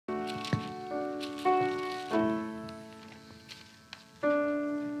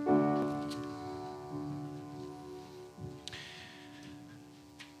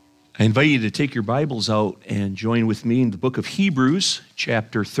I invite you to take your Bibles out and join with me in the book of Hebrews,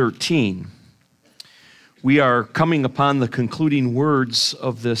 chapter 13. We are coming upon the concluding words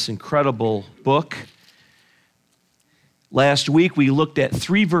of this incredible book. Last week, we looked at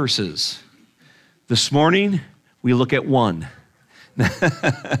 3 verses. This morning, we look at 1.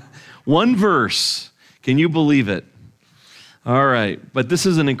 1 verse. Can you believe it? All right, but this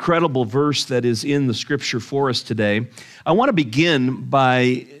is an incredible verse that is in the scripture for us today. I want to begin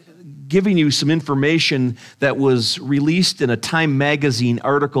by giving you some information that was released in a Time magazine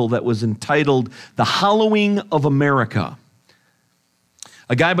article that was entitled "The Hollowing of America."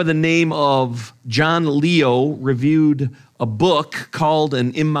 A guy by the name of John Leo reviewed a book called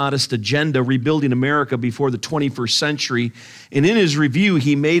An Immodest Agenda, Rebuilding America Before the 21st Century. And in his review,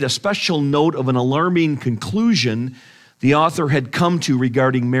 he made a special note of an alarming conclusion the author had come to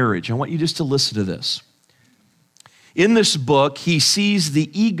regarding marriage. I want you just to listen to this. In this book, he sees the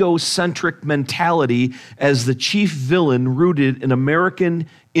egocentric mentality as the chief villain rooted in American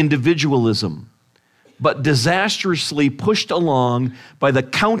individualism, but disastrously pushed along by the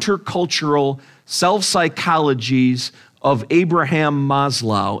countercultural self-psychologies of Abraham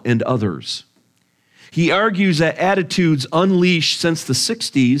Maslow and others. He argues that attitudes unleashed since the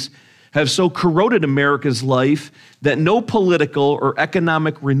 60s have so corroded America's life that no political or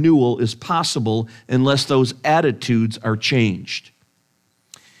economic renewal is possible unless those attitudes are changed.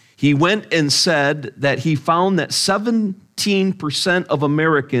 He went and said that he found that 17% of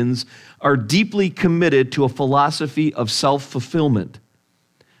Americans are deeply committed to a philosophy of self-fulfillment,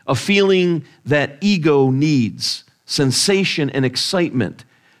 a feeling that ego needs sensation and excitement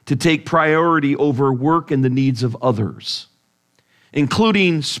to take priority over work and the needs of others,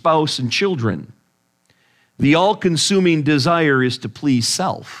 including spouse and children. The all-consuming desire is to please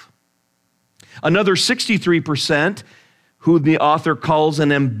self. Another 63%, who the author calls an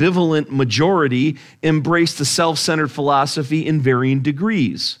ambivalent majority, embrace the self-centered philosophy in varying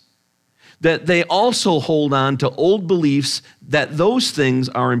degrees. That they also hold on to old beliefs that those things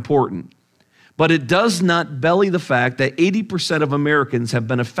are important. But it does not belly the fact that 80% of Americans have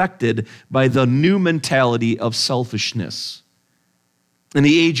been affected by the new mentality of selfishness. In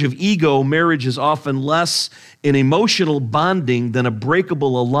the age of ego, marriage is often less an emotional bonding than a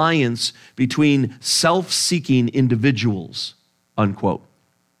breakable alliance between self-seeking individuals, unquote.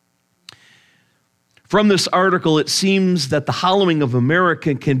 From this article, it seems that the hollowing of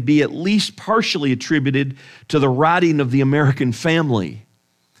America can be at least partially attributed to the rotting of the American family.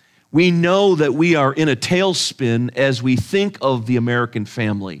 We know that we are in a tailspin as we think of the American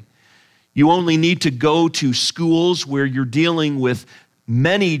family. You only need to go to schools where you're dealing with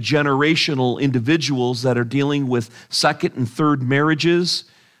many generational individuals that are dealing with second and third marriages,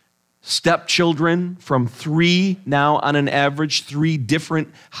 stepchildren from 3 now on an average, 3 different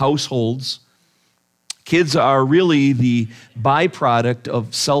households. Kids are really the byproduct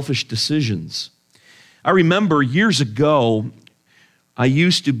of selfish decisions. I remember years ago, I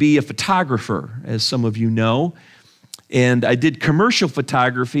used to be a photographer, as some of you know, and I did commercial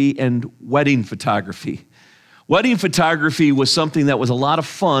photography and wedding photography. Wedding photography was something that was a lot of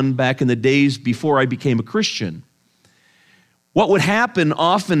fun back in the days before I became a Christian. What would happen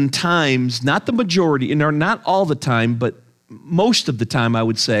oftentimes, not the majority, and not all the time, but most of the time I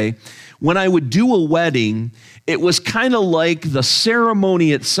would say, when I would do a wedding, it was kind of like the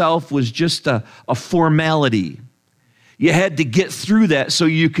ceremony itself was just a formality. You had to get through that so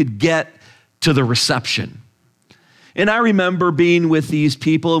you could get to the reception. And I remember being with these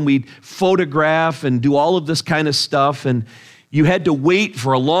people, and we'd photograph and do all of this kind of stuff, and you had to wait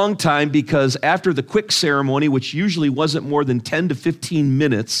for a long time because after the quick ceremony, which usually wasn't more than 10 to 15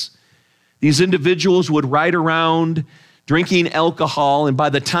 minutes, these individuals would ride around drinking alcohol, and by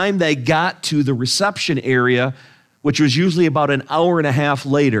the time they got to the reception area, which was usually about an hour and a half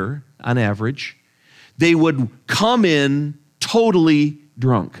later on average, they would come in totally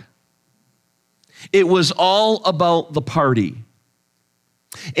drunk. It was all about the party.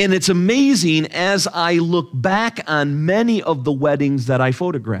 And it's amazing as I look back on many of the weddings that I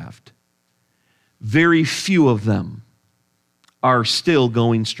photographed, very few of them are still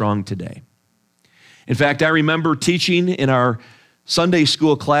going strong today. In fact, I remember teaching in our Sunday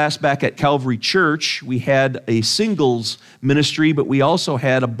school class back at Calvary Church. We had a singles ministry, but we also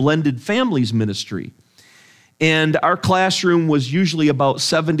had a blended families ministry. And our classroom was usually about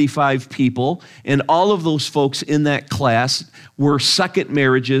 75 people, and all of those folks in that class were second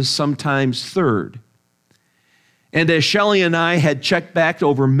marriages, sometimes third. And as Shelley and I had checked back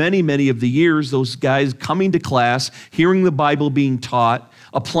over many, many of the years, those guys coming to class, hearing the Bible being taught,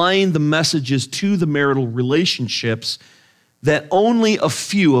 applying the messages to the marital relationships, that only a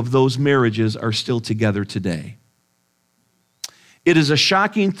few of those marriages are still together today. It is a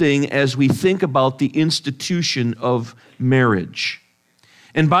shocking thing as we think about the institution of marriage.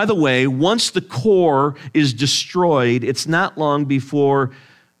 And by the way, once the core is destroyed, it's not long before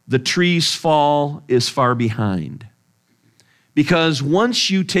the trees fall is far behind. Because once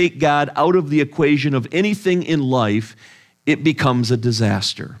you take God out of the equation of anything in life, it becomes a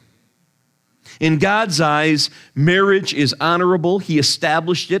disaster. In God's eyes, marriage is honorable. He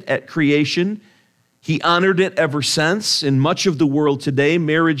established it at creation. He honored it ever since. In much of the world today,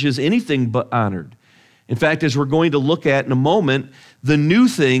 marriage is anything but honored. In fact, as we're going to look at in a moment, the new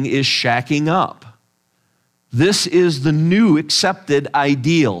thing is shacking up. This is the new accepted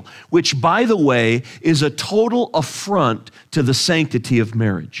ideal, which, by the way, is a total affront to the sanctity of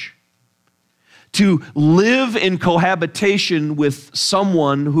marriage. To live in cohabitation with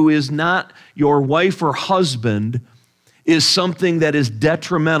someone who is not your wife or husband is something that is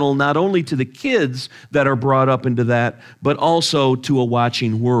detrimental not only to the kids that are brought up into that, but also to a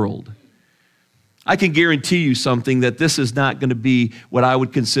watching world. I can guarantee you something, that this is not going to be what I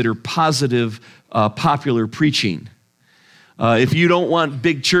would consider positive, popular preaching. If you don't want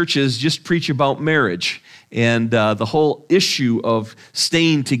big churches, just preach about marriage and the whole issue of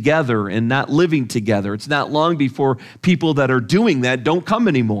staying together and not living together. It's not long before people that are doing that don't come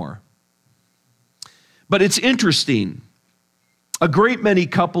anymore. But it's interesting. A great many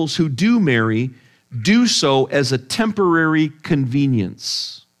couples who do marry do so as a temporary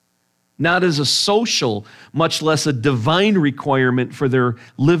convenience, not as a social, much less a divine requirement for their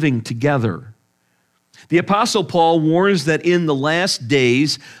living together. The Apostle Paul warns that in the last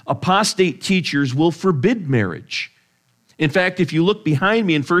days, apostate teachers will forbid marriage. In fact, if you look behind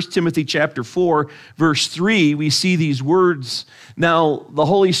me in 1 Timothy chapter 4, verse 3, we see these words. Now, the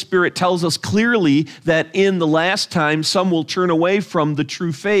Holy Spirit tells us clearly that in the last time, some will turn away from the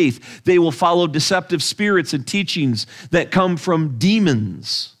true faith. They will follow deceptive spirits and teachings that come from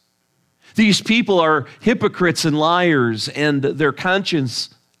demons. These people are hypocrites and liars, and their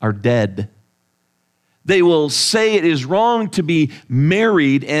conscience are dead. They will say it is wrong to be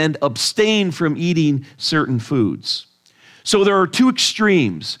married and abstain from eating certain foods. So there are two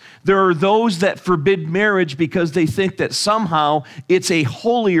extremes. There are those that forbid marriage because they think that somehow it's a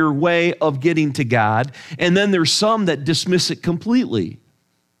holier way of getting to God. And then there's some that dismiss it completely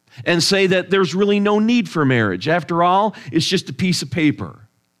and say that there's really no need for marriage. After all, it's just a piece of paper.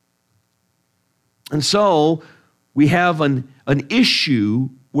 And so we have an issue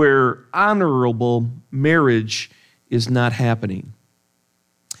where honorable marriage is not happening.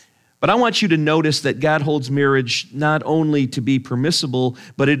 But I want you to notice that God holds marriage not only to be permissible,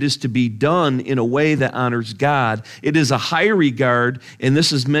 but it is to be done in a way that honors God. It is a high regard, and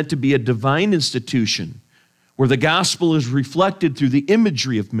this is meant to be a divine institution where the gospel is reflected through the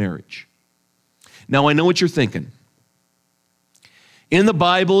imagery of marriage. Now, I know what you're thinking. In the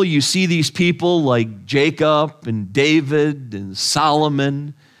Bible, you see these people like Jacob and David and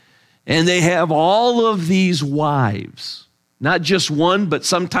Solomon, and they have all of these wives. Not just one, but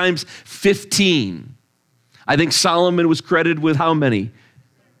sometimes 15. I think Solomon was credited with how many?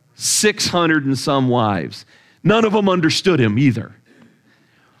 600 and some wives. None of them understood him either.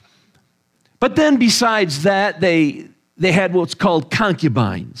 But then besides that, they had what's called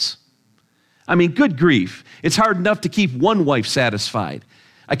concubines. I mean, good grief. It's hard enough to keep one wife satisfied.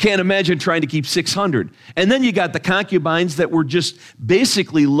 I can't imagine trying to keep 600. And then you got the concubines that were just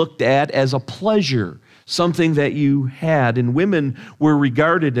basically looked at as a pleasure, something that you had, and women were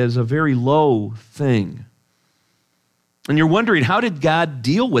regarded as a very low thing. And you're wondering, how did God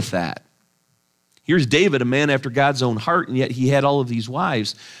deal with that? Here's David, a man after God's own heart, and yet he had all of these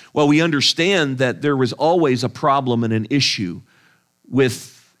wives. Well, we understand that there was always a problem and an issue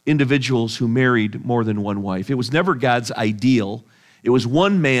with individuals who married more than one wife. It was never God's ideal. It was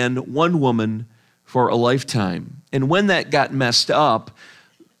one man, one woman for a lifetime. And when that got messed up,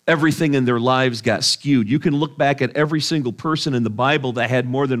 everything in their lives got skewed. You can look back at every single person in the Bible that had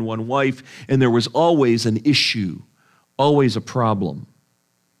more than one wife, and there was always an issue, always a problem.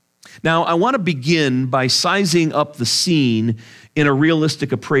 Now, I want to begin by sizing up the scene in a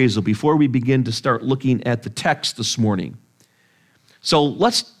realistic appraisal before we begin to start looking at the text this morning. So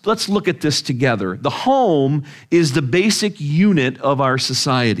let's look at this together. The home is the basic unit of our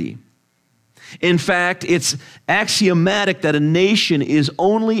society. In fact, it's axiomatic that a nation is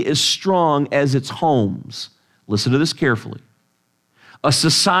only as strong as its homes. Listen to this carefully. A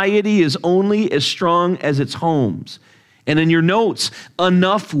society is only as strong as its homes. And in your notes,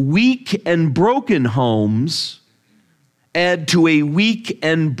 enough weak and broken homes add to a weak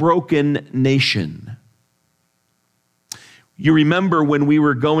and broken nation. You remember when we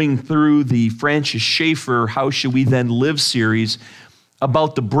were going through the Francis Schaeffer How Should We Then Live series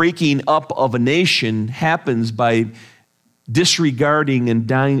about the breaking up of a nation happens by disregarding and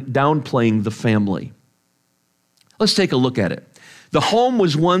downplaying the family. Let's take a look at it. The home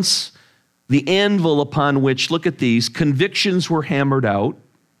was once the anvil upon which, look at these, convictions were hammered out,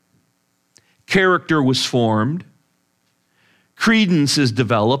 character was formed, credence is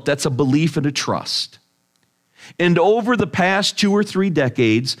developed, that's a belief and a trust. And over the past 2 or 3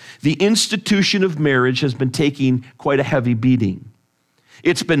 decades, the institution of marriage has been taking quite a heavy beating.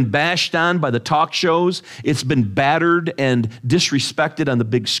 It's been bashed on by the talk shows. It's been battered and disrespected on the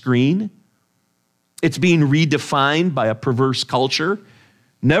big screen. It's being redefined by a perverse culture.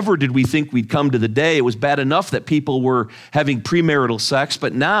 Never did we think we'd come to the day. It was bad enough that people were having premarital sex,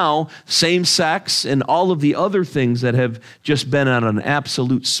 but now same sex and all of the other things that have just been on an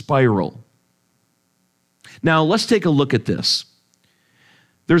absolute spiral. Now, let's take a look at this.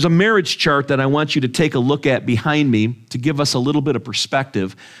 There's a marriage chart that I want you to take a look at behind me to give us a little bit of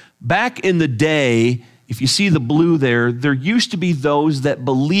perspective. Back in the day, if you see the blue there, there used to be those that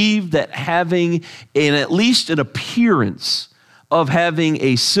believed that having at least an appearance of having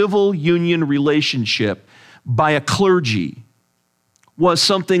a civil union relationship by a clergy was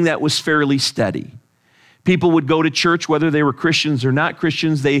something that was fairly steady. People would go to church, whether they were Christians or not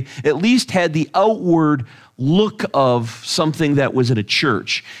Christians. They at least had the outward look of something that was in a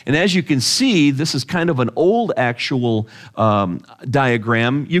church. And as you can see, this is kind of an old actual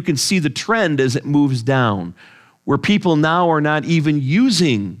diagram. You can see the trend as it moves down, where people now are not even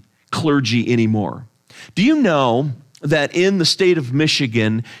using clergy anymore. Do you know that in the state of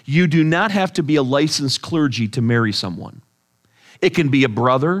Michigan, you do not have to be a licensed clergy to marry someone? It can be a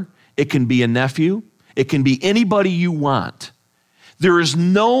brother, it can be a nephew, it can be anybody you want. There is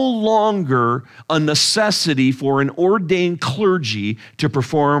no longer a necessity for an ordained clergy to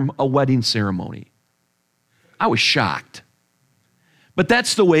perform a wedding ceremony. I was shocked. But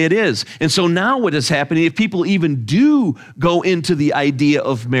that's the way it is. And so now what is happening, if people even do go into the idea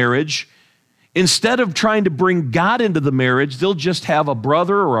of marriage, instead of trying to bring God into the marriage, they'll just have a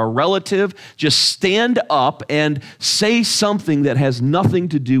brother or a relative just stand up and say something that has nothing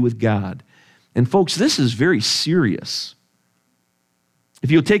to do with God. And folks, this is very serious.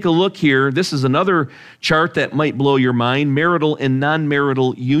 If you'll take a look here, this is another chart that might blow your mind, marital and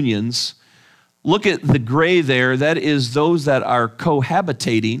non-marital unions. Look at the gray there. That is those that are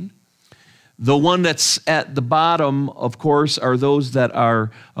cohabitating. The one that's at the bottom, of course, are those that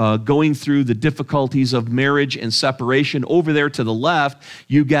are going through the difficulties of marriage and separation. Over there to the left,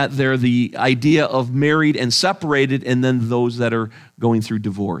 you got there the idea of married and separated, and then those that are going through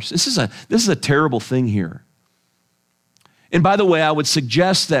divorce. This is a terrible thing here. And by the way, I would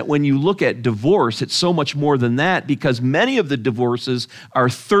suggest that when you look at divorce, it's so much more than that, because many of the divorces are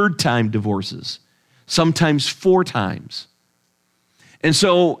third-time divorces, sometimes 4 times. And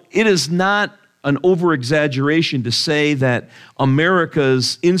so it is not an over-exaggeration to say that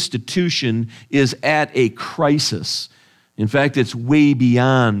America's institution is at a crisis. In fact, it's way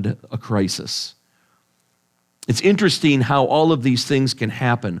beyond a crisis. It's interesting how all of these things can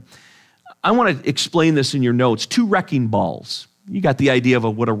happen. I want to explain this in your notes. 2 wrecking balls. You got the idea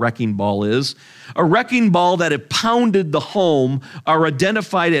of what a wrecking ball is. A wrecking ball that have pounded the home are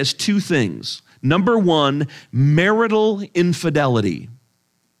identified as 2 things. Number 1, marital infidelity.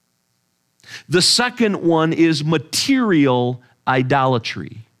 The second one is material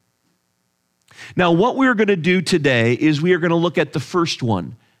idolatry. Now, what we're going to do today is we are going to look at the first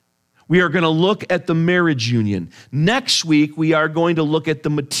one. We are going to look at the marriage union. Next week, we are going to look at the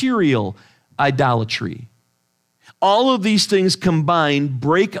material idolatry. All of these things combined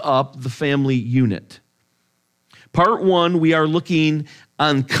break up the family unit. Part 1, we are looking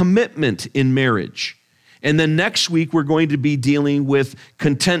on commitment in marriage. And then next week, we're going to be dealing with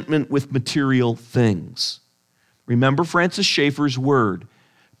contentment with material things. Remember Francis Schaeffer's word,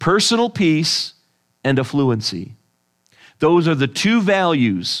 personal peace and affluency. Those are the 2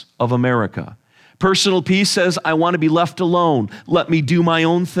 values of America. Personal peace says, I want to be left alone. Let me do my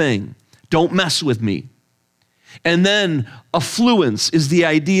own thing. Don't mess with me. And then affluence is the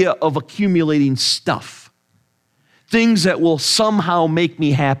idea of accumulating stuff. Things that will somehow make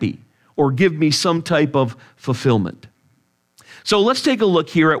me happy or give me some type of fulfillment. So let's take a look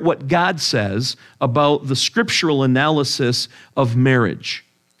here at what God says about the scriptural analysis of marriage.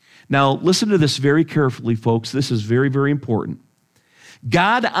 Now, listen to this very carefully, folks. This is very, very important.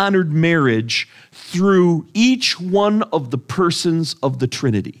 God honored marriage through each one of the persons of the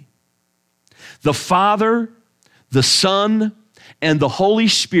Trinity. The Father, the Son, and the Holy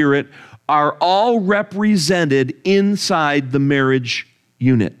Spirit are all represented inside the marriage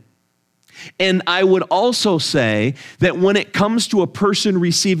unit. And I would also say that when it comes to a person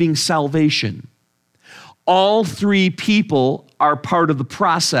receiving salvation, all three people are part of the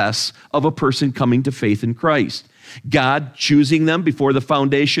process of a person coming to faith in Christ. God choosing them before the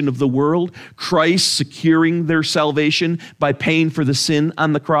foundation of the world, Christ securing their salvation by paying for the sin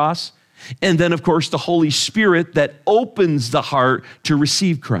on the cross, and then, of course, the Holy Spirit that opens the heart to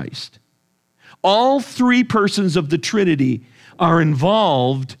receive Christ. All three persons of the Trinity are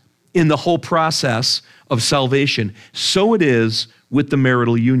involved in the whole process of salvation. So it is with the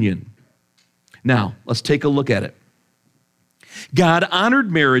marital union. Now, let's take a look at it. God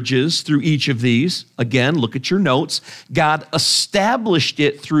honored marriages through each of these. Again, look at your notes. God established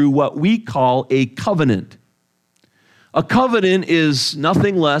it through what we call a covenant. A covenant is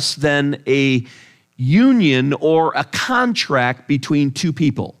nothing less than a union or a contract between two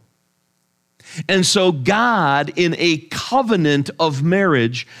people. And so God, in a covenant of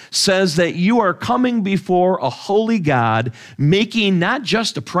marriage, says that you are coming before a holy God, making not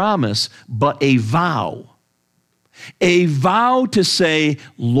just a promise, but a vow. A vow to say,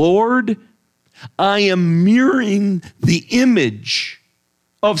 Lord, I am mirroring the image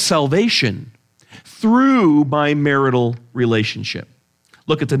of salvation through my marital relationship.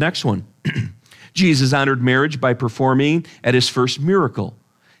 Look at the next one. Jesus honored marriage by performing at his first miracle.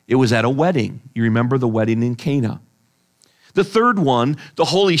 It was at a wedding. You remember the wedding in Cana. The third one, the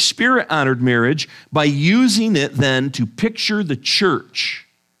Holy Spirit honored marriage by using it then to picture the church,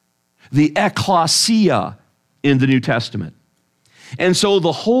 the ecclesia in the New Testament. And so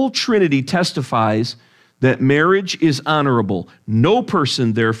the whole Trinity testifies that marriage is honorable. No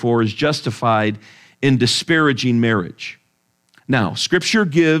person, therefore, is justified in disparaging marriage. Now, Scripture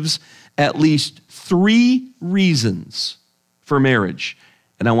gives at least 3 reasons for marriage.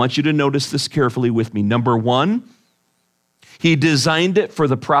 And I want you to notice this carefully with me. Number 1, he designed it for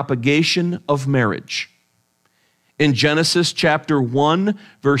the propagation of marriage. In Genesis chapter 1,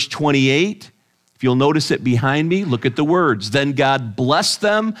 verse 28, if you'll notice it behind me, look at the words. Then God blessed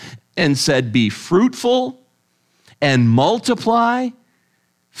them and said, be fruitful and multiply,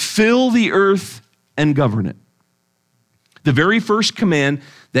 fill the earth and govern it. The very first command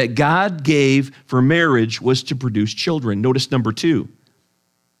that God gave for marriage was to produce children. Notice number 2.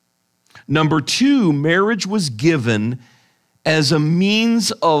 Number 2, marriage was given as a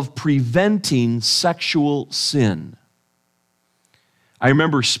means of preventing sexual sin. I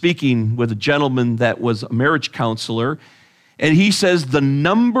remember speaking with a gentleman that was a marriage counselor, and he says the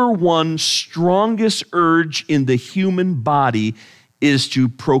number 1 strongest urge in the human body is to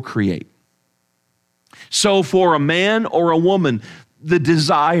procreate. So for a man or a woman, the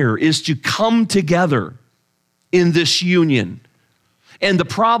desire is to come together in this union. And the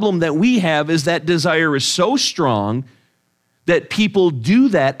problem that we have is that desire is so strong that people do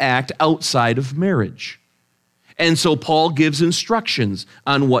that act outside of marriage. And so Paul gives instructions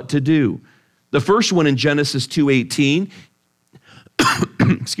on what to do. The first one in Genesis 2:18,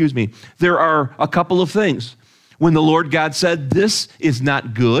 excuse me, there are a couple of things. When the Lord God said, this is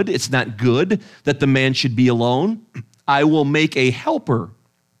not good, it's not good that the man should be alone, I will make a helper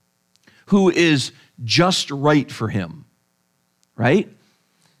who is just right for him. Right?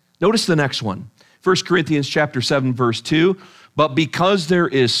 Notice the next one. 1 Corinthians chapter 7, verse 2. But because there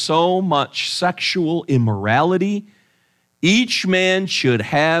is so much sexual immorality, each man should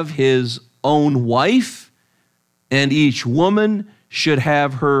have his own wife, and each woman should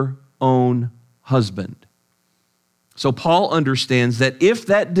have her own husband. So Paul understands that if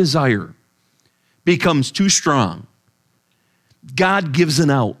that desire becomes too strong, God gives an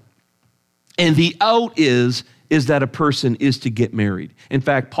out. And the out is that a person is to get married. In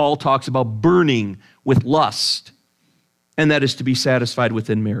fact, Paul talks about burning with lust, and that is to be satisfied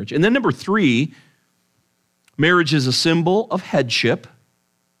within marriage. And then number 3, marriage is a symbol of headship,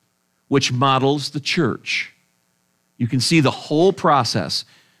 which models the church. You can see the whole process.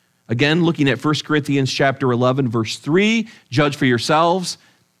 Again, looking at 1 Corinthians chapter 11, verse 3, judge for yourselves.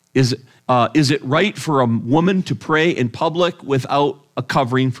 Is it right for a woman to pray in public without a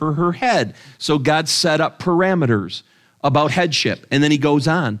covering for her head? So God set up parameters about headship. And then he goes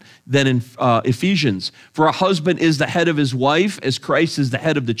on. Then in Ephesians, for a husband is the head of his wife as Christ is the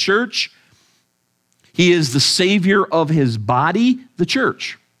head of the church. He is the savior of his body, the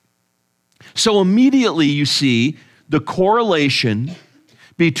church. So immediately you see the correlation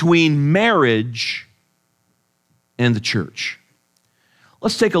between marriage and the church.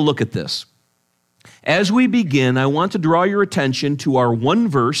 Let's take a look at this. As we begin, I want to draw your attention to our one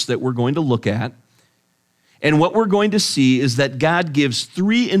verse that we're going to look at. And what we're going to see is that God gives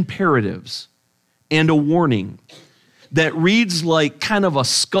 3 imperatives and a warning that reads like kind of a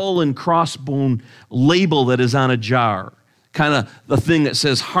skull and crossbone label that is on a jar, kind of the thing that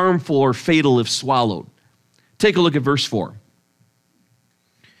says harmful or fatal if swallowed. Take a look at verse 4.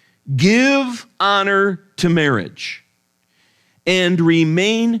 Give honor to marriage and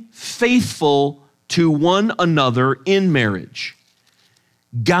remain faithful to one another in marriage.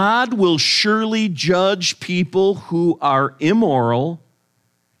 God will surely judge people who are immoral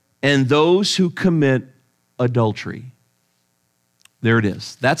and those who commit adultery. There it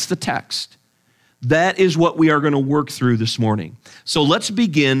is. That's the text. That is what we are going to work through this morning. So let's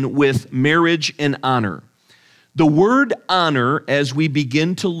begin with marriage and honor. The word honor, as we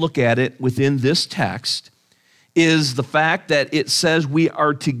begin to look at it within this text, is the fact that it says we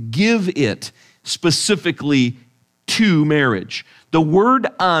are to give it specifically to marriage. The word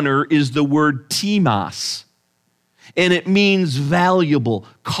honor is the word timos, and it means valuable,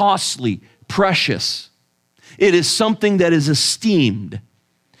 costly, precious. It is something that is esteemed.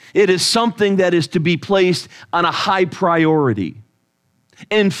 It is something that is to be placed on a high priority.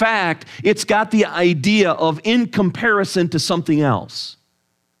 In fact, it's got the idea of in comparison to something else.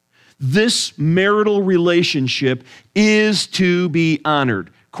 This marital relationship is to be honored.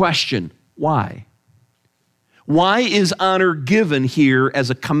 Question, why? Why is honor given here as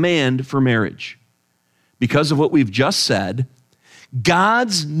a command for marriage? Because of what we've just said,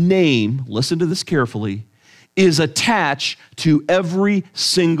 God's name, listen to this carefully, is attached to every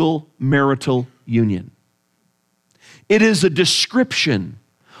single marital union. It is a description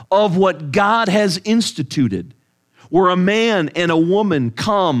of what God has instituted, where a man and a woman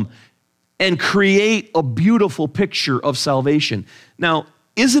come and create a beautiful picture of salvation. Now,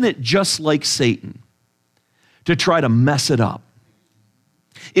 isn't it just like Satan to try to mess it up?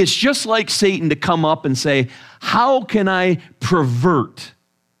 It's just like Satan to come up and say, how can I pervert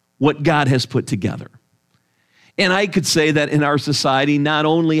what God has put together? And I could say that in our society, not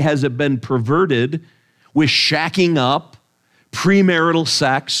only has it been perverted with shacking up, premarital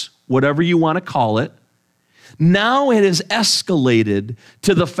sex, whatever you want to call it, now it has escalated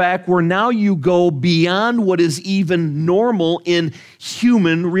to the fact where now you go beyond what is even normal in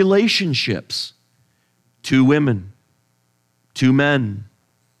human relationships. 2 women, 2 men,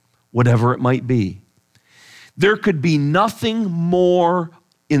 whatever it might be. There could be nothing more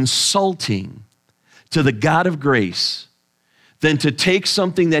insulting to the God of grace than to take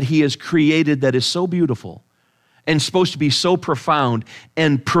something that he has created that is so beautiful and supposed to be so profound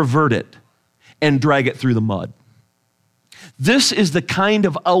and pervert it and drag it through the mud. This is the kind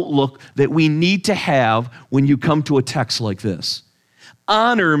of outlook that we need to have when you come to a text like this.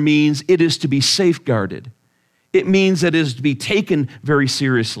 Honor means it is to be safeguarded. It means that it is to be taken very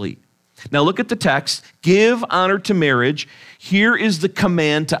seriously. Now look at the text. Give honor to marriage. Here is the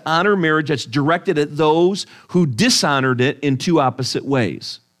command to honor marriage that's directed at those who dishonored it in 2 opposite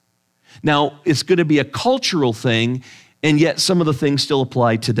ways. Now, it's going to be a cultural thing, and yet some of the things still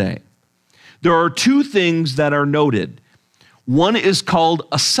apply today. There are 2 things that are noted. One is called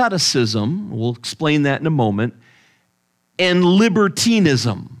asceticism. We'll explain that in a moment. And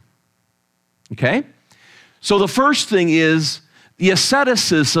libertinism. Okay? So the first thing is, the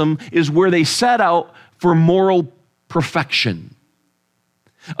asceticism is where they set out for moral perfection.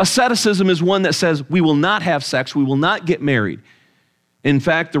 Asceticism is one that says, we will not have sex, we will not get married. In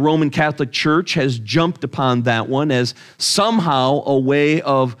fact, the Roman Catholic Church has jumped upon that one as somehow a way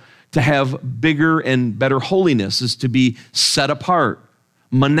to have bigger and better holiness, is to be set apart,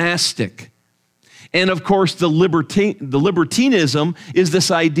 monastic. And of course, the libertinism is this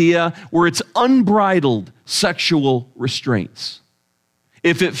idea where it's unbridled sexual restraints.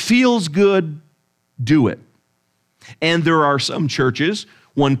 If it feels good, do it. And there are some churches,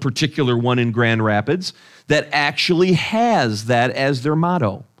 one particular one in Grand Rapids, that actually has that as their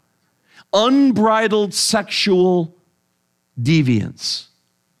motto. Unbridled sexual deviance.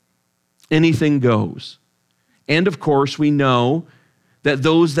 Anything goes. And of course, we know that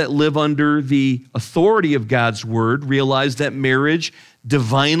those that live under the authority of God's word realize that marriage,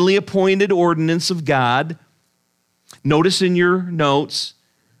 divinely appointed ordinance of God. Notice in your notes,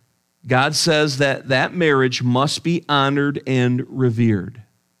 God says that that marriage must be honored and revered.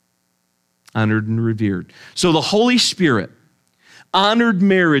 Honored and revered. So the Holy Spirit honored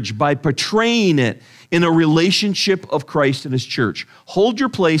marriage by portraying it in a relationship of Christ and his church. Hold your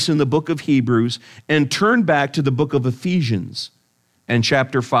place in the book of Hebrews and turn back to the book of Ephesians and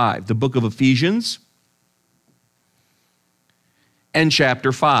chapter 5. The book of Ephesians and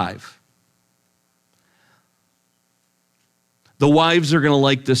chapter 5. The wives are going to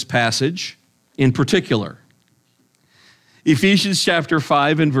like this passage in particular. Ephesians chapter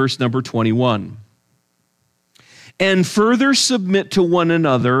 5 and verse number 21. And further submit to one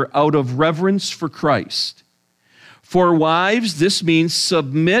another out of reverence for Christ. For wives, this means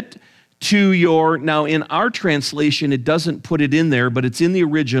submit to your, now in our translation, it doesn't put it in there, but it's in the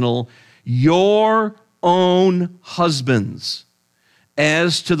original, your own husbands,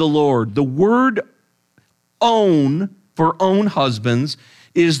 as to the Lord. The word own, for own husbands,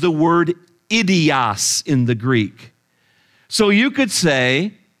 is the word idios in the Greek. So you could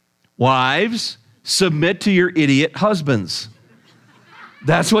say, wives, submit to your idiot husbands.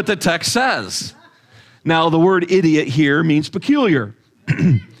 That's what the text says. Now, the word idiot here means peculiar.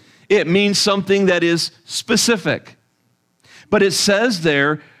 It means something that is specific. But it says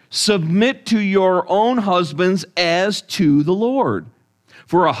there, submit to your own husbands as to the Lord.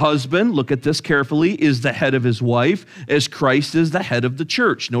 For a husband, look at this carefully, is the head of his wife, as Christ is the head of the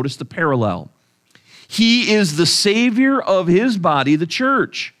church. Notice the parallel. He is the Savior of his body, the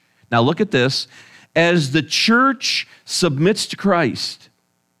church. Now look at this. As the church submits to Christ,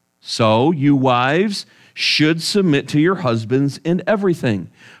 so you wives should submit to your husbands in everything.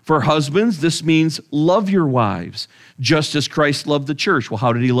 For husbands, this means love your wives, just as Christ loved the church. Well,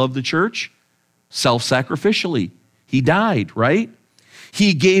 how did he love the church? Self-sacrificially. He died, right?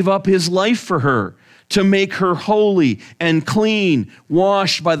 He gave up his life for her to make her holy and clean,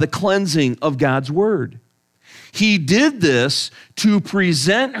 washed by the cleansing of God's word. He did this to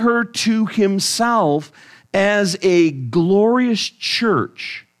present her to himself as a glorious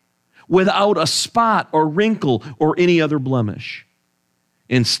church without a spot or wrinkle or any other blemish.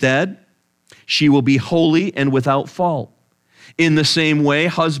 Instead, she will be holy and without fault. In the same way,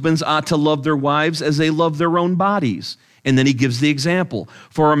 husbands ought to love their wives as they love their own bodies. And then he gives the example.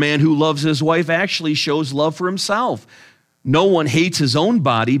 For a man who loves his wife actually shows love for himself. No one hates his own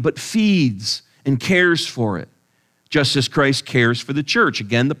body, but feeds and cares for it, just as Christ cares for the church.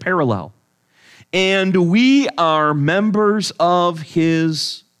 Again, the parallel. And we are members of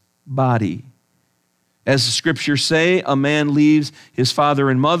his body. As the scriptures say, a man leaves his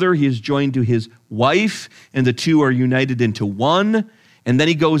father and mother, he is joined to his wife, and the two are united into one. And then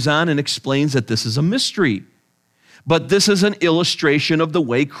he goes on and explains that this is a mystery. But this is an illustration of the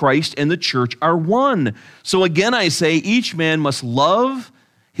way Christ and the church are one. So again, I say each man must love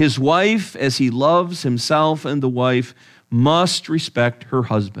his wife as he loves himself, and the wife must respect her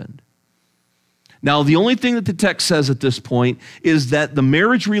husband. Now, the only thing that the text says at this point is that the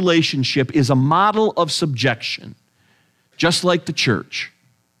marriage relationship is a model of subjection, just like the church.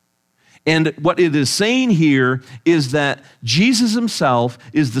 And what it is saying here is that Jesus himself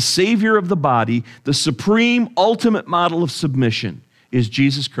is the Savior of the body. The supreme, ultimate model of submission is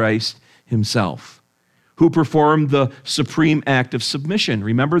Jesus Christ himself, who performed the supreme act of submission.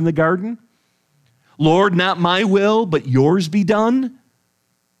 Remember in the garden? Lord, not my will, but yours be done.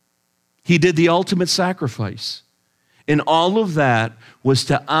 He did the ultimate sacrifice. And all of that was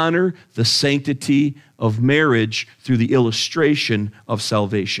to honor the sanctity of marriage through the illustration of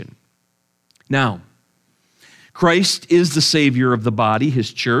salvation. Now, Christ is the Savior of the body,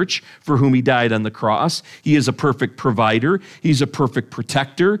 his church, for whom he died on the cross. He is a perfect provider. He's a perfect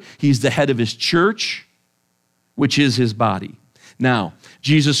protector. He's the head of his church, which is his body. Now,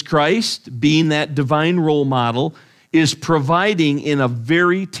 Jesus Christ, being that divine role model, is providing in a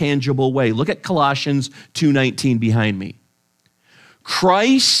very tangible way. Look at Colossians 2:19 behind me.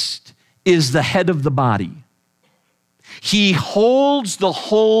 Christ is the head of the body. He holds the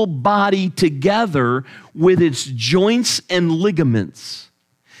whole body together with its joints and ligaments,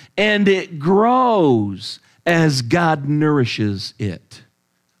 and it grows as God nourishes it.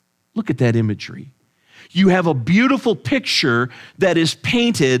 Look at that imagery. You have a beautiful picture that is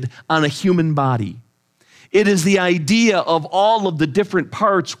painted on a human body. It is the idea of all of the different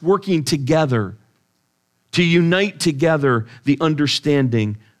parts working together to unite together the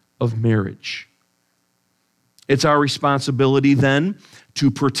understanding of marriage. It's our responsibility then to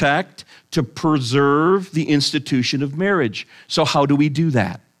protect, to preserve the institution of marriage. So how do we do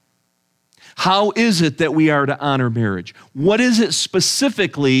that? How is it that we are to honor marriage? What is it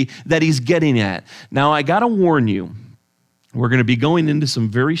specifically that he's getting at? Now, I got to warn you, we're going to be going into some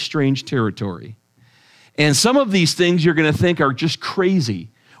very strange territory. And some of these things you're going to think are just crazy,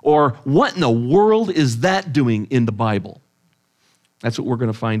 or what in the world is that doing in the Bible? That's what we're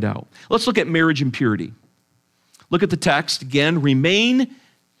going to find out. Let's look at marriage and purity. Look at the text again. Remain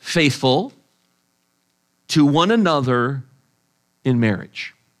faithful to one another in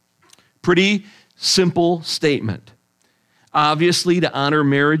marriage. Pretty simple statement. Obviously, to honor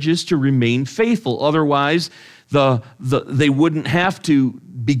marriage is to remain faithful. Otherwise, they wouldn't have to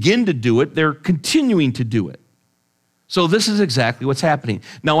begin to do it. They're continuing to do it. So this is exactly what's happening.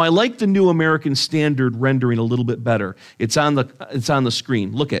 Now, I like the New American Standard rendering a little bit better. It's on the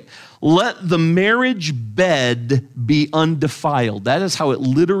screen. Look at, let the marriage bed be undefiled. That is how it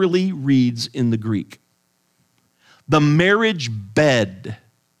literally reads in the Greek. The marriage bed.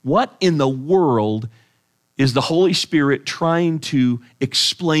 What in the world is the Holy Spirit trying to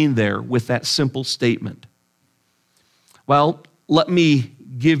explain there with that simple statement? Well, let me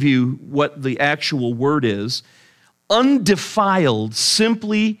give you what the actual word is. Undefiled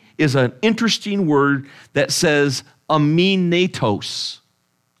simply is an interesting word that says amenetos.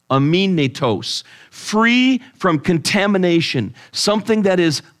 Amenetos. Free from contamination. Something that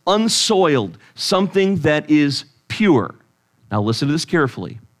is unsoiled. Something that is pure. Now listen to this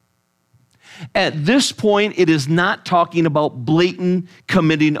carefully. At this point, it is not talking about blatant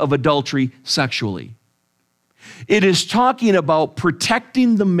committing of adultery sexually. It is talking about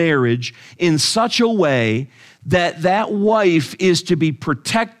protecting the marriage in such a way that that wife is to be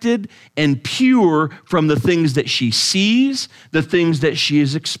protected and pure from the things that she sees, the things that she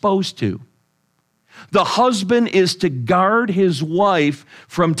is exposed to. The husband is to guard his wife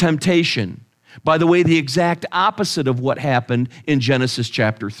from temptation. By the way, the exact opposite of what happened in Genesis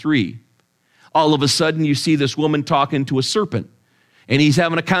chapter 3. All of a sudden, you see this woman talking to a serpent, and he's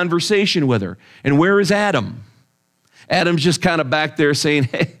having a conversation with her. And where is Adam? Adam's just kind of back there saying,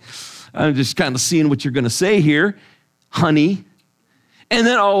 hey, I'm just kind of seeing what you're going to say here, honey. And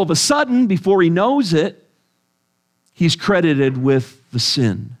then all of a sudden, before he knows it, he's credited with the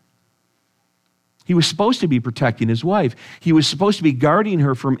sin. He was supposed to be protecting his wife. He was supposed to be guarding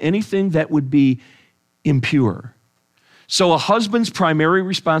her from anything that would be impure. So a husband's primary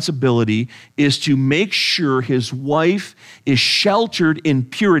responsibility is to make sure his wife is sheltered in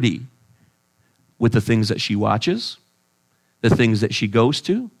purity with the things that she watches, the things that she goes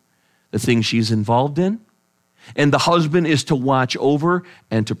to, the things she's involved in. And the husband is to watch over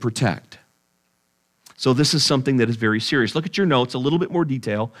and to protect. So this is something that is very serious. Look at your notes, a little bit more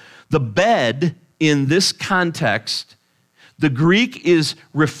detail. The bed in this context, the Greek is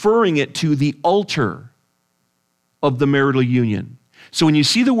referring it to the altar of the marital union. So when you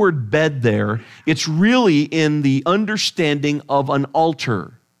see the word bed there, it's really in the understanding of an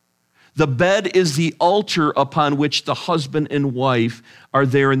altar. The bed is the altar upon which the husband and wife are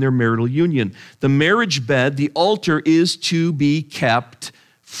there in their marital union. The marriage bed, the altar, is to be kept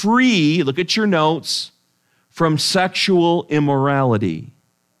free, look at your notes, from sexual immorality.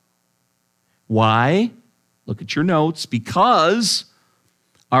 Why? Look at your notes. Because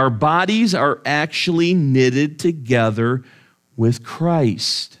our bodies are actually knitted together with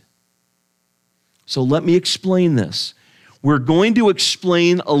Christ. So let me explain this. We're going to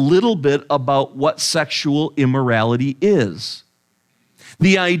explain a little bit about what sexual immorality is.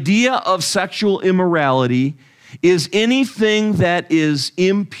 The idea of sexual immorality is anything that is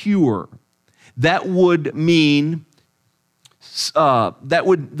impure. That would mean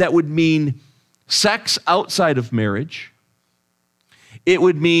sex outside of marriage. It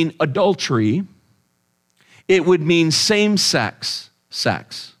would mean adultery. It would mean same-sex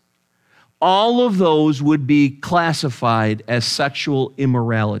sex. All of those would be classified as sexual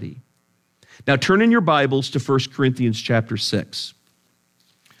immorality. Now turn in your Bibles to 1 Corinthians chapter 6.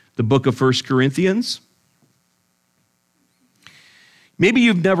 The book of 1 Corinthians. Maybe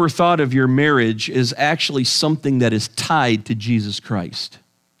you've never thought of your marriage as actually something that is tied to Jesus Christ.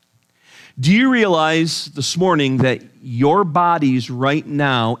 Do you realize this morning that your bodies right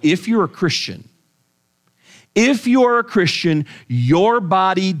now, if you're a Christian, your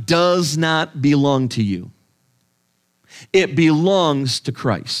body does not belong to you. It belongs to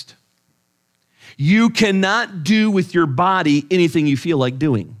Christ. You cannot do with your body anything you feel like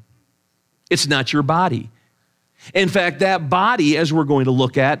doing. It's not your body. In fact, that body, as we're going to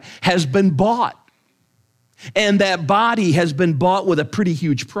look at, has been bought. And that body has been bought with a pretty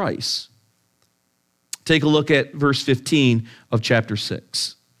huge price. Take a look at verse 15 of chapter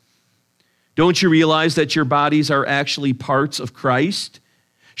 6. Don't you realize that your bodies are actually parts of Christ?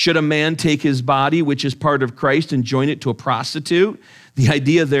 Should a man take his body, which is part of Christ, and join it to a prostitute? The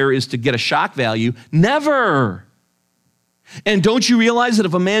idea there is to get a shock value. Never. And don't you realize that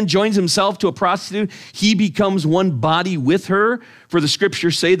if a man joins himself to a prostitute, he becomes one body with her? For the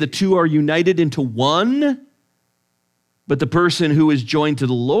scriptures say the two are united into one. But the person who is joined to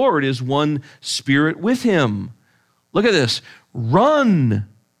the Lord is one spirit with him. Look at this. Run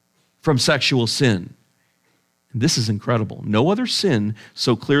from sexual sin. This is incredible. No other sin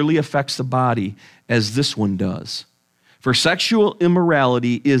so clearly affects the body as this one does. For sexual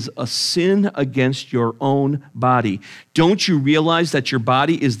immorality is a sin against your own body. Don't you realize that your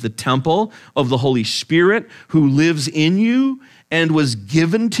body is the temple of the Holy Spirit who lives in you and was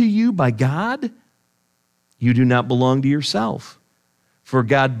given to you by God? You do not belong to yourself, for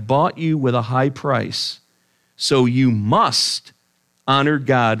God bought you with a high price, so you must honor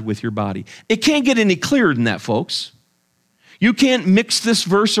God with your body. It can't get any clearer than that, folks. You can't mix this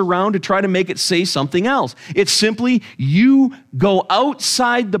verse around to try to make it say something else. It's simply you go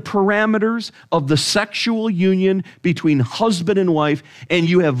outside the parameters of the sexual union between husband and wife, and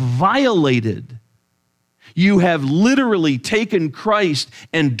you have violated. You have literally taken Christ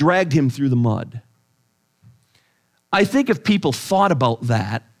and dragged him through the mud. I think if people thought about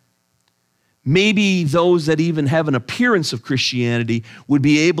that, maybe those that even have an appearance of Christianity would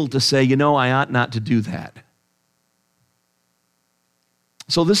be able to say, you know, I ought not to do that.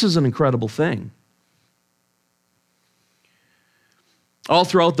 So this is an incredible thing. All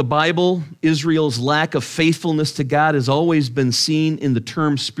throughout the Bible, Israel's lack of faithfulness to God has always been seen in the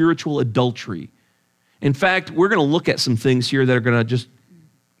term spiritual adultery. In fact, we're going to look at some things here that are going to just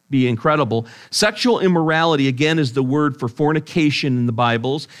be incredible. Sexual immorality, again, is the word for fornication in the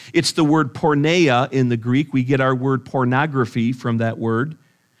Bibles. It's the word porneia in the Greek. We get our word pornography from that word.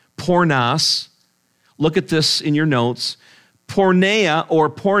 Pornos. Look at this in your notes. Porneia or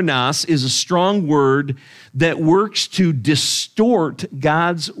pornos is a strong word that works to distort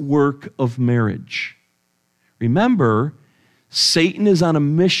God's work of marriage. Remember, Satan is on a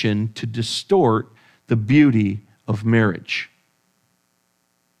mission to distort the beauty of marriage.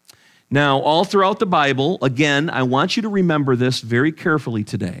 Now, all throughout the Bible, again, I want you to remember this very carefully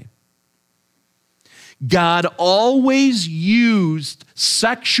today. God always used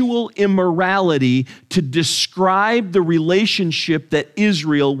sexual immorality to describe the relationship that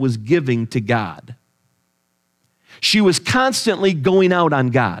Israel was giving to God. She was constantly going out on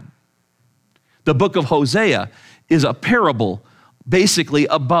God. The book of Hosea is a parable basically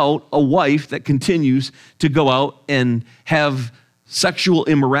about a wife that continues to go out and have sexual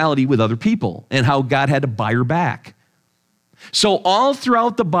immorality with other people and how God had to buy her back. So all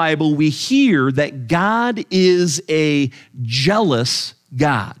throughout the Bible, we hear that God is a jealous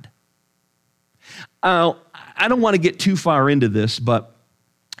God. I don't want to get too far into this, but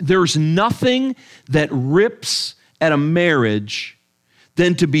there's nothing that rips at a marriage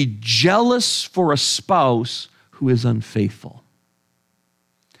than to be jealous for a spouse who is unfaithful.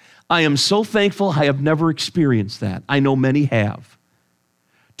 I am so thankful I have never experienced that. I know many have.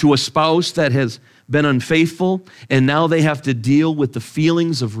 To a spouse that has been unfaithful, and now they have to deal with the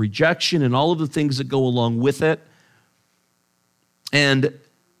feelings of rejection and all of the things that go along with it. And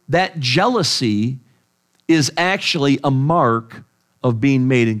that jealousy is actually a mark of being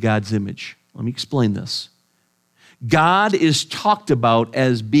made in God's image. Let me explain this. God is talked about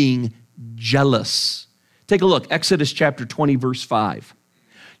as being jealous. Take a look, Exodus chapter 20, verse 5.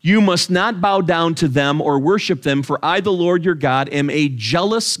 You must not bow down to them or worship them, for I, the Lord your God, am a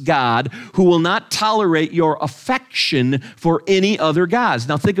jealous God who will not tolerate your affection for any other gods.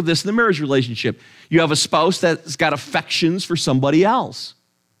 Now think of this in the marriage relationship. You have a spouse that's got affections for somebody else.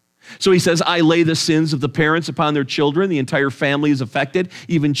 So he says, I lay the sins of the parents upon their children. The entire family is affected,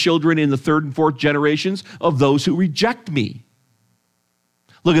 even children in the third and fourth generations of those who reject me.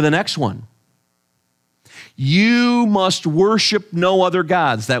 Look at the next one. You must worship no other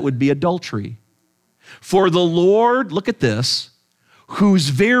gods. That would be adultery. For the Lord, look at this, whose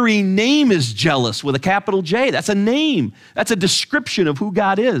very name is jealous with a capital J. That's a name. That's a description of who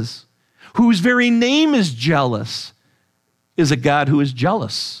God is. Whose very name is jealous is a God who is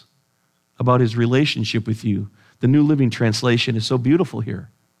jealous about his relationship with you. The New Living Translation is so beautiful here.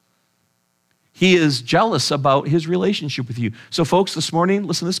 He is jealous about his relationship with you. So folks, this morning,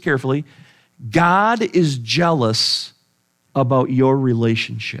 listen to this carefully. God is jealous about your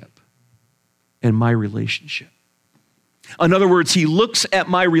relationship and my relationship. In other words, he looks at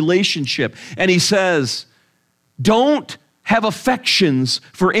my relationship and he says, don't have affections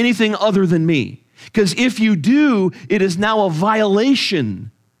for anything other than me. Because if you do, it is now a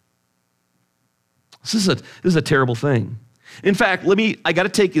violation. This is a terrible thing. In fact, I got to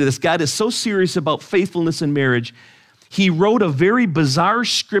take you to this. God is so serious about faithfulness in marriage. He wrote a very bizarre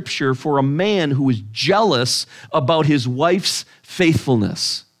scripture for a man who was jealous about his wife's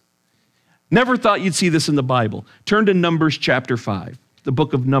faithfulness. Never thought you'd see this in the Bible. Turn to Numbers chapter 5, the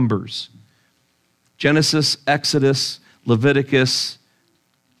book of Numbers. Genesis, Exodus, Leviticus,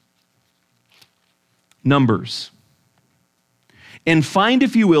 Numbers. And find,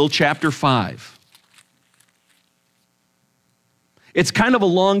 if you will, chapter 5. It's kind of a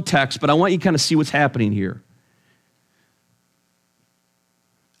long text, but I want you to kind of see what's happening here.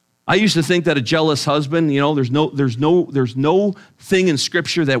 I used to think that a jealous husband, there's no thing in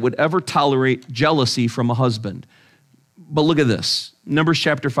Scripture that would ever tolerate jealousy from a husband. But look at this, Numbers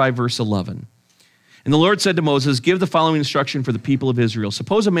chapter 5, verse 11. And the Lord said to Moses, give the following instruction for the people of Israel.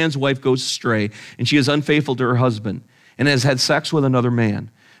 Suppose a man's wife goes astray, and she is unfaithful to her husband, and has had sex with another man,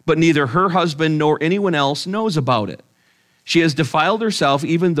 but neither her husband nor anyone else knows about it. She has defiled herself,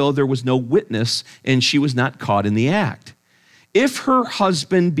 even though there was no witness, and she was not caught in the act. If her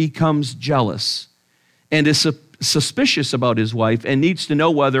husband becomes jealous and is suspicious about his wife and needs to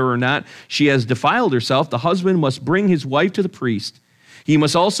know whether or not she has defiled herself, the husband must bring his wife to the priest. He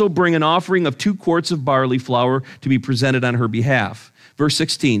must also bring an offering of 2 quarts of barley flour to be presented on her behalf. Verse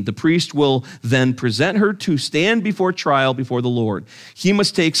 16, the priest will then present her to stand before trial before the Lord. He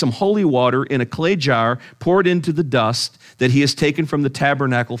must take some holy water in a clay jar, pour it into the dust that he has taken from the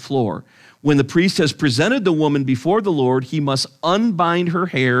tabernacle floor. When the priest has presented the woman before the Lord, he must unbind her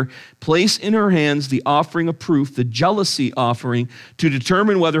hair, place in her hands the offering of proof, the jealousy offering, to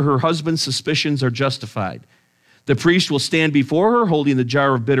determine whether her husband's suspicions are justified. The priest will stand before her holding the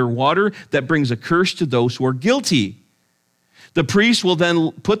jar of bitter water that brings a curse to those who are guilty. The priest will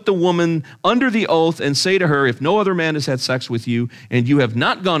then put the woman under the oath and say to her, if no other man has had sex with you, and you have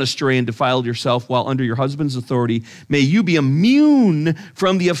not gone astray and defiled yourself while under your husband's authority, may you be immune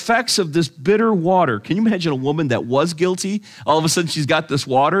from the effects of this bitter water. Can you imagine a woman that was guilty? All of a sudden she's got this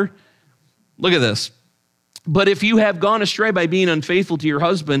water. Look at this. But if you have gone astray by being unfaithful to your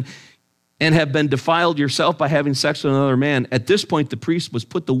husband and have been defiled yourself by having sex with another man, at this point the priest must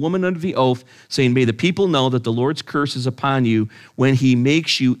put the woman under the oath, saying, may the people know that the Lord's curse is upon you when he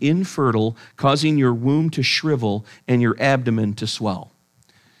makes you infertile, causing your womb to shrivel and your abdomen to swell.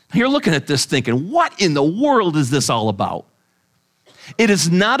 You're looking at this thinking, what in the world is this all about? It is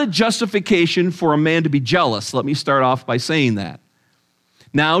not a justification for a man to be jealous. Let me start off by saying that.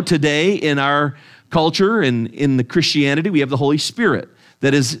 Now, today, in our culture and in the Christianity, we have the Holy Spirit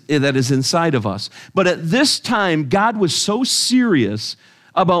that is inside of us. But at this time, God was so serious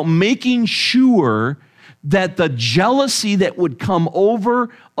about making sure that the jealousy that would come over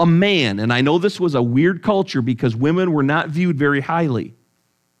a man, and I know this was a weird culture because women were not viewed very highly,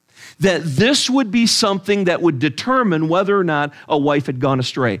 that this would be something that would determine whether or not a wife had gone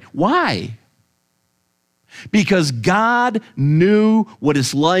astray. Why? Because God knew what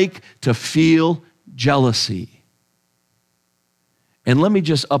it's like to feel jealousy. And let me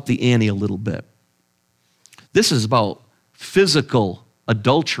just up the ante a little bit. This is about physical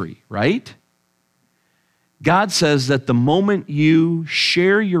adultery, right? God says that the moment you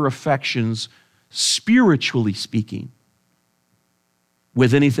share your affections, spiritually speaking,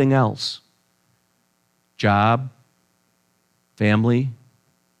 with anything else, job, family,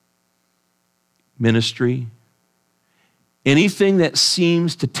 ministry, anything that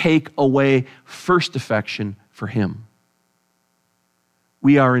seems to take away first affection for him,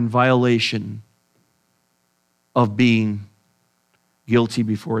 we are in violation of being guilty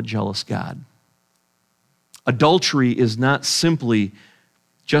before a jealous God. Adultery is not simply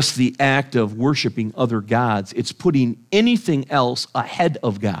just the act of worshiping other gods. It's putting anything else ahead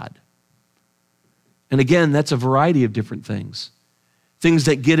of God. And again, that's a variety of different things. Things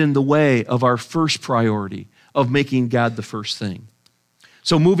that get in the way of our first priority of making God the first thing.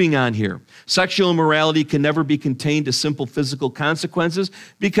 So moving on here, sexual immorality can never be contained to simple physical consequences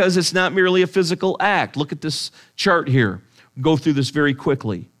because it's not merely a physical act. Look at this chart here. We'll go through this very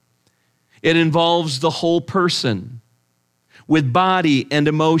quickly. It involves the whole person with body and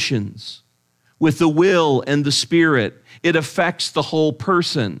emotions, with the will and the spirit. It affects the whole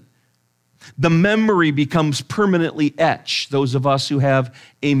person. The memory becomes permanently etched, those of us who have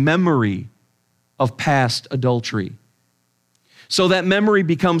a memory of past adultery. So that memory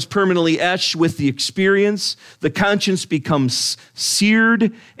becomes permanently etched with the experience, the conscience becomes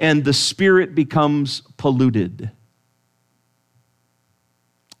seared, and the spirit becomes polluted.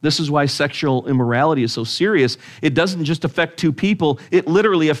 This is why sexual immorality is so serious. It doesn't just affect two people, it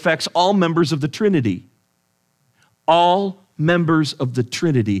literally affects all members of the Trinity. All members of the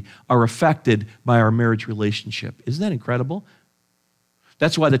Trinity are affected by our marriage relationship. Isn't that incredible?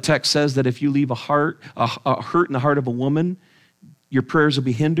 That's why the text says that if you leave a hurt in the heart of a woman, your prayers will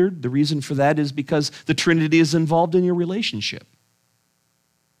be hindered. The reason for that is because the Trinity is involved in your relationship.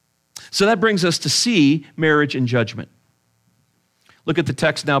 So that brings us to C, marriage and judgment. Look at the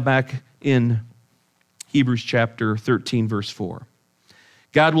text now back in Hebrews chapter 13, verse 4.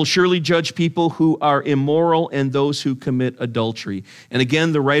 God will surely judge people who are immoral and those who commit adultery. And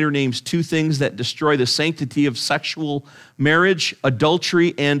again, the writer names two things that destroy the sanctity of sexual marriage: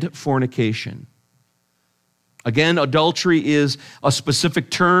 adultery and fornication. Again, adultery is a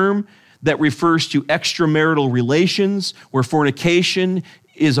specific term that refers to extramarital relations, where fornication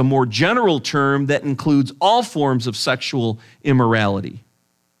is a more general term that includes all forms of sexual immorality.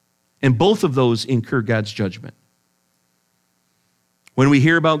 And both of those incur God's judgment. When we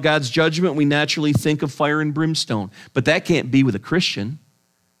hear about God's judgment, we naturally think of fire and brimstone, but that can't be with a Christian.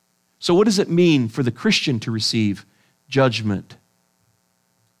 So what does it mean for the Christian to receive judgment?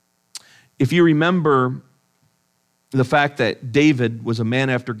 If you remember the fact that David was a man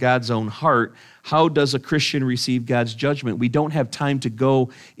after God's own heart, how does a Christian receive God's judgment? We don't have time to go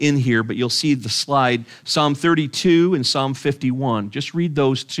in here, but you'll see the slide, Psalm 32 and Psalm 51. Just read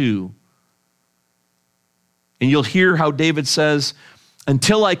those two. And you'll hear how David says,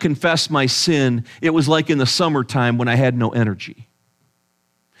 until I confessed my sin, it was like in the summertime when I had no energy.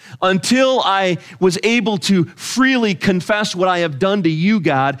 Until I was able to freely confess what I have done to you,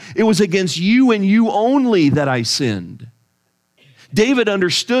 God, it was against you and you only that I sinned. David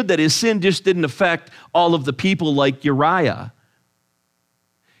understood that his sin just didn't affect all of the people like Uriah.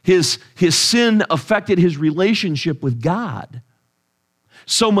 His sin affected his relationship with God.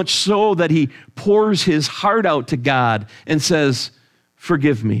 So much so that he pours his heart out to God and says,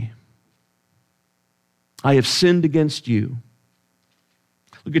 forgive me. I have sinned against you.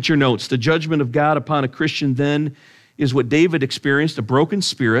 Look at your notes. The judgment of God upon a Christian then is what David experienced, a broken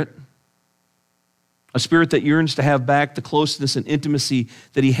spirit, a spirit that yearns to have back the closeness and intimacy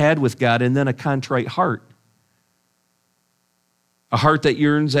that he had with God, and then a contrite heart. A heart that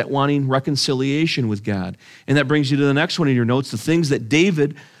yearns at wanting reconciliation with God. And that brings you to the next one in your notes. The things that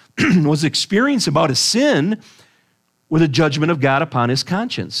David was experiencing about his sin were the judgment of God upon his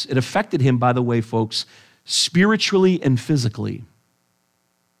conscience. It affected him, by the way, folks, spiritually and physically.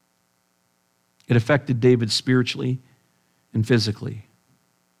 It affected David spiritually and physically.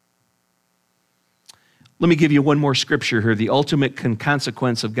 Let me give you one more scripture here. The ultimate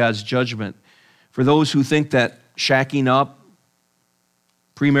consequence of God's judgment. For those who think that shacking up,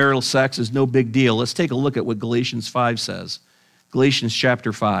 premarital sex is no big deal, let's take a look at what Galatians 5 says. Galatians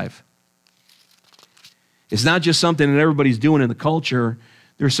chapter 5. It's not just something that everybody's doing in the culture.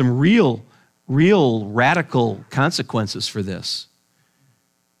 There's some real radical consequences for this.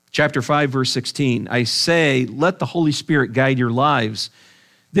 Chapter 5, verse 16, I say, let the Holy Spirit guide your lives.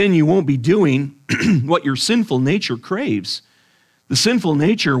 Then you won't be doing what your sinful nature craves. The sinful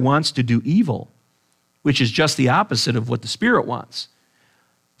nature wants to do evil, which is just the opposite of what the Spirit wants.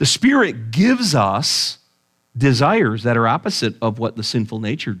 The Spirit gives us desires that are opposite of what the sinful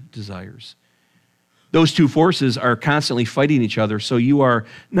nature desires. Those two forces are constantly fighting each other, so you are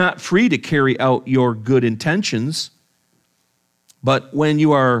not free to carry out your good intentions. But when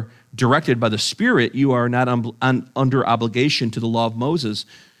you are directed by the Spirit, you are not under obligation to the law of Moses.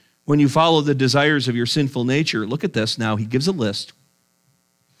 When you follow the desires of your sinful nature, look at this now. He gives a list.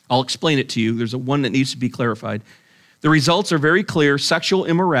 I'll explain it to you. There's one that needs to be clarified. The results are very clear. Sexual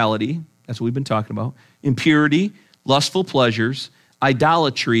immorality, that's what we've been talking about. Impurity, lustful pleasures,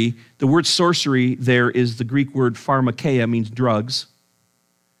 idolatry. The word sorcery there is the Greek word pharmakeia, means drugs.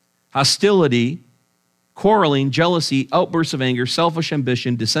 Hostility, quarreling, jealousy, outbursts of anger, selfish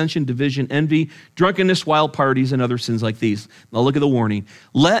ambition, dissension, division, envy, drunkenness, wild parties, and other sins like these. Now look at the warning.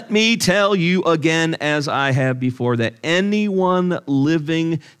 Let me tell you again, as I have before, that anyone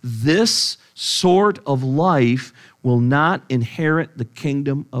living this sort of life will not inherit the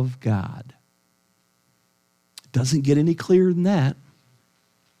kingdom of God. It doesn't get any clearer than that.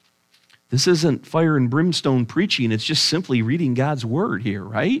 This isn't fire and brimstone preaching. It's just simply reading God's word here,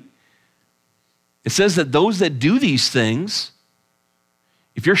 right? It says that those that do these things,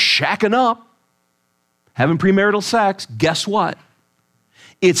 if you're shacking up, having premarital sex, guess what?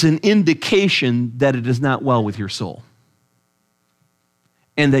 It's an indication that it is not well with your soul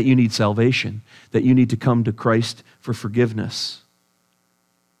and that you need salvation, that you need to come to Christ for forgiveness.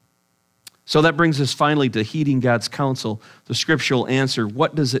 So that brings us finally to heeding God's counsel, the scriptural answer.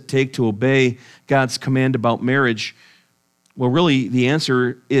 What does it take to obey God's command about marriage? Well, really, the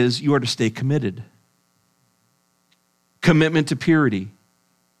answer is you are to stay committed. Commitment to purity.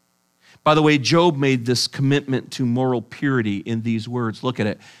 By the way, Job made this commitment to moral purity in these words. Look at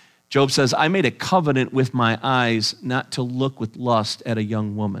it. Job says, I made a covenant with my eyes not to look with lust at a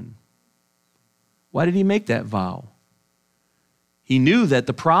young woman. Why did he make that vow? He knew that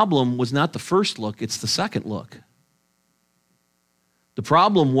the problem was not the first look, it's the second look. The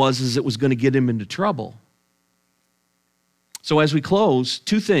problem was it was going to get him into trouble. So as we close,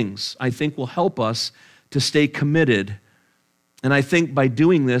 two things I think will help us to stay committed. And I think by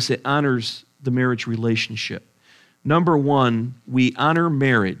doing this, it honors the marriage relationship. Number one, we honor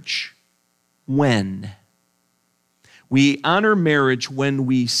marriage when? We honor marriage when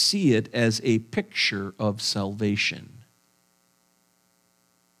we see it as a picture of salvation.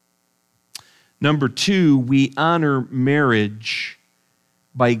 Number two, we honor marriage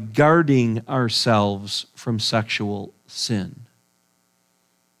by guarding ourselves from sexual sin.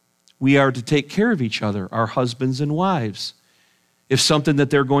 We are to take care of each other, our husbands and wives. If something that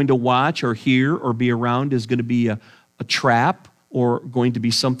they're going to watch or hear or be around is going to be a trap or going to be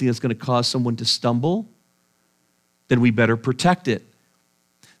something that's going to cause someone to stumble, then we better protect it.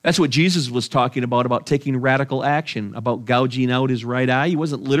 That's what Jesus was talking about taking radical action, about gouging out his right eye. He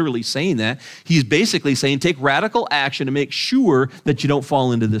wasn't literally saying that. He's basically saying take radical action to make sure that you don't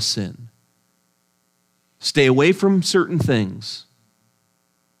fall into this sin. Stay away from certain things.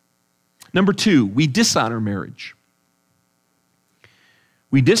 Number two, we dishonor marriage.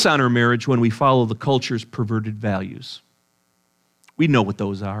 We dishonor marriage when we follow the culture's perverted values. We know what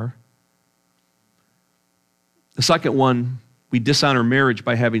those are. The second one, we dishonor marriage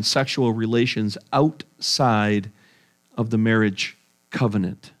by having sexual relations outside of the marriage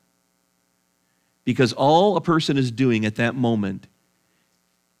covenant. Because all a person is doing at that moment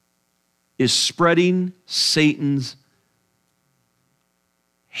is spreading Satan's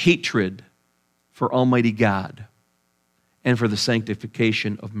hatred for Almighty God and for the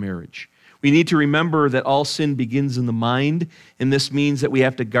sanctification of marriage. We need to remember that all sin begins in the mind, and this means that we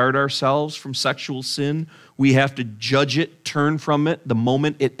have to guard ourselves from sexual sin. We have to judge it, turn from it the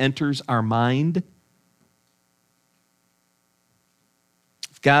moment it enters our mind.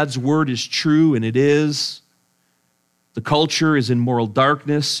 If God's word is true, and it is, the culture is in moral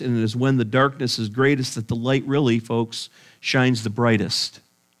darkness, and it is when the darkness is greatest that the light really, folks, shines the brightest.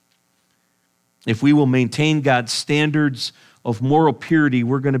 If we will maintain God's standards of moral purity,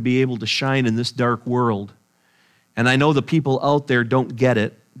 we're going to be able to shine in this dark world. And I know the people out there don't get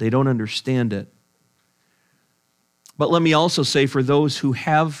it. They don't understand it. But let me also say, for those who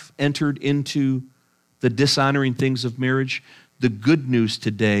have entered into the dishonoring things of marriage, the good news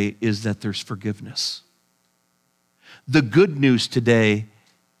today is that there's forgiveness. The good news today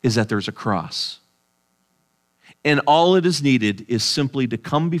is that there's a cross. And all it is needed is simply to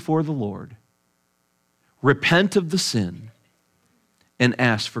come before the Lord, repent of the sin, and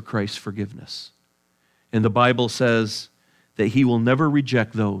ask for Christ's forgiveness. And the Bible says that he will never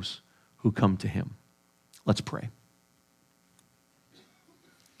reject those who come to him. Let's pray.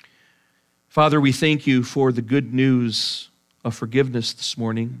 Father, we thank you for the good news of forgiveness this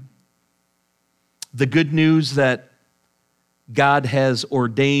morning. The good news that God has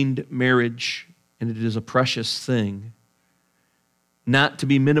ordained marriage, and it is a precious thing, not to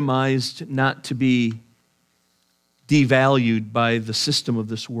be minimized, not to be devalued by the system of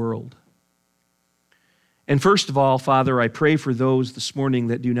this world. And first of all, Father, I pray for those this morning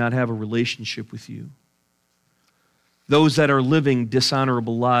that do not have a relationship with you, those that are living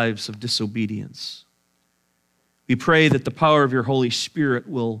dishonorable lives of disobedience. We pray that the power of your Holy Spirit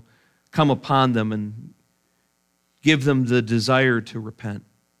will come upon them and give them the desire to repent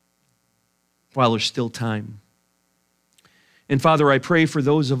while there's still time. And Father, I pray for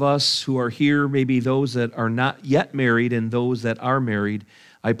those of us who are here, maybe those that are not yet married and those that are married.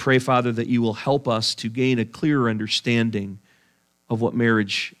 I pray, Father, that you will help us to gain a clearer understanding of what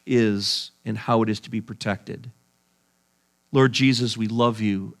marriage is and how it is to be protected. Lord Jesus, we love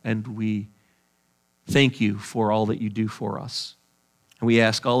you and we thank you for all that you do for us. And we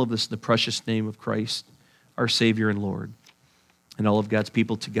ask all of this in the precious name of Christ, our Savior and Lord. And all of God's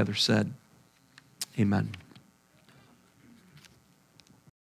people together said, amen.